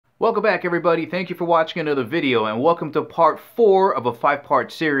Welcome back, everybody. Thank you for watching another video, and welcome to part 4 of a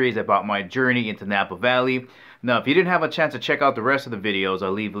 5-part series about my journey into Napa Valley. Now, if you didn't have a chance to check out the rest of the videos,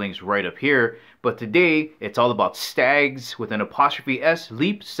 I'll leave links right up here. But today, it's all about stags with an apostrophe S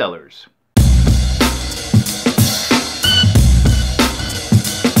leap cellars.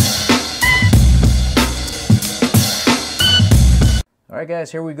 Alright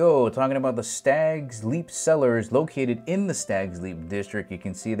guys, here we go, talking about the Stags Leap Cellars located in the Stags Leap district. You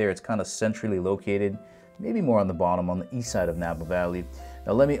can see there it's kind of centrally located, maybe more on the bottom on the east side of Napa Valley.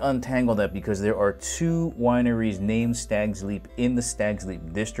 Now let me untangle that because there are 2 wineries named Stags Leap in the Stags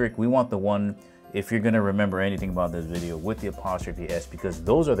Leap district. We want the one, if you're going to remember anything about this video, with the apostrophe S, because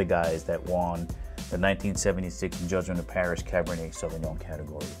those are the guys that won the 1976 Judgement of Paris Cabernet Sauvignon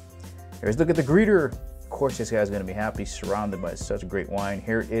category. Here's a look at the greeter. Of course, this guy's going to be happy, surrounded by such great wine.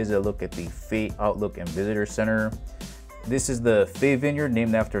 Here is a look at the Fay Outlook and Visitor Center. This is the Fay Vineyard,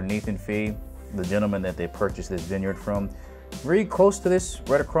 named after Nathan Fay, the gentleman that they purchased this vineyard from. Very close to this,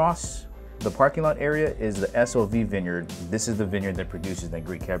 right across the parking lot area, is the SOV Vineyard. This is the vineyard that produces that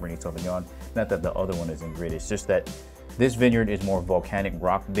great Cabernet Sauvignon. Not that the other one isn't great, it's just that this vineyard is more volcanic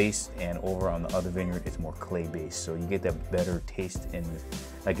rock based, and over on the other vineyard, it's more clay based. So you get that better taste and,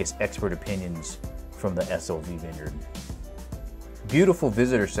 I guess, expert opinions from the SOV Vineyard. Beautiful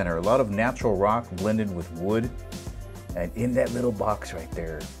visitor center, a lot of natural rock blended with wood, and in that little box right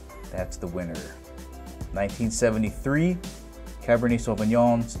there, that's the winner. 1973 Cabernet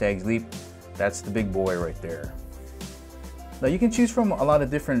Sauvignon Stags Leap. That's the big boy right there. Now you can choose from a lot of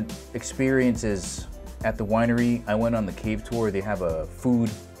different experiences at the winery. I went on the cave tour. They have a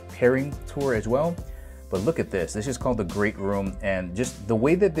food pairing tour as well. But look at this. This is called the Great Room, and just the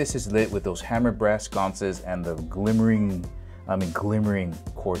way that this is lit with those hammered brass sconces and the glimmering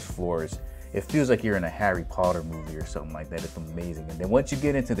quartz floors, it feels like you're in a Harry Potter movie or something like that. It's amazing. And then once you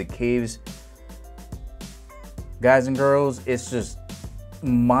get into the caves, guys and girls, it's just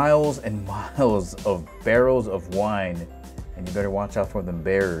miles and miles of barrels of wine, and you better watch out for them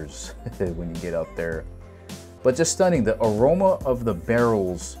bears when you get out there. But just stunning. The aroma of the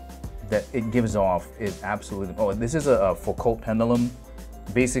barrels that it gives off is absolutely. Oh, this is a Foucault pendulum.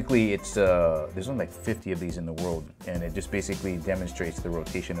 Basically, it's there's only like 50 of these in the world, and it just basically demonstrates the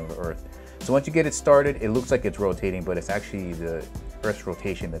rotation of the Earth. So once you get it started, it looks like it's rotating, but it's actually the Earth's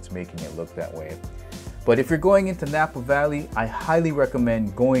rotation that's making it look that way. But if you're going into Napa Valley, I highly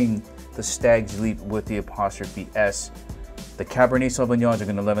recommend going to Stags Leap with the apostrophe S. The Cabernet Sauvignons are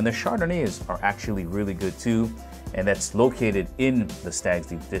going to love, and the Chardonnays are actually really good too. And that's located in the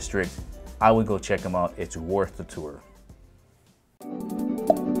Stags Leap district. I would go check them out. It's worth the tour.